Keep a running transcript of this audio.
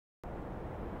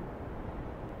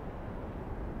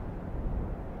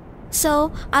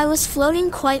So, I was floating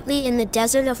quietly in the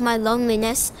desert of my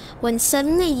loneliness, when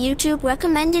suddenly YouTube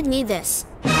recommended me this.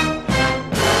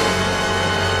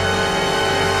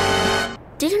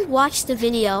 Didn't watch the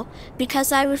video,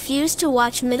 because I refuse to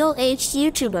watch middle-aged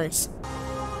YouTubers.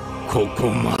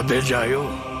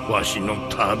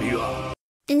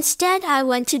 Instead, I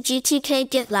went to GTK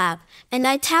GitLab, and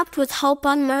I tapped with hope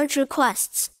on merge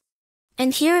requests.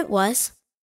 And here it was.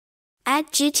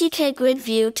 Add GTK grid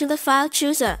view to the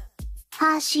FileChooser.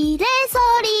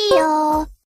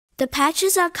 The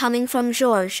patches are coming from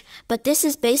George, but this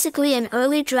is basically an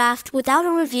early draft without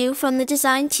a review from the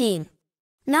design team.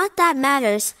 Not that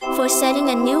matters, for setting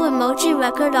a new emoji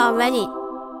record already.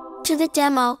 To the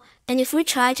demo, and if we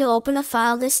try to open a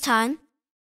file this time?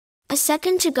 A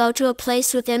second to go to a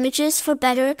place with images for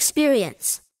better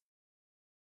experience.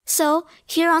 So,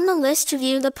 here on the list to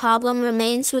view, the problem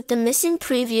remains with the missing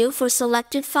preview for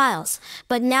selected files,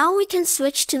 but now we can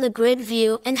switch to the grid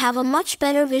view and have a much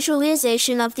better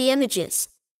visualization of the images.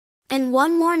 And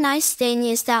one more nice thing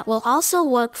is that will also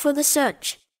work for the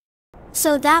search.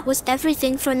 So that was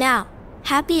everything for now.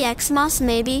 Happy Xmas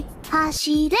maybe?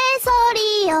 走れソ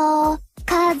リよ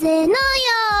風のよ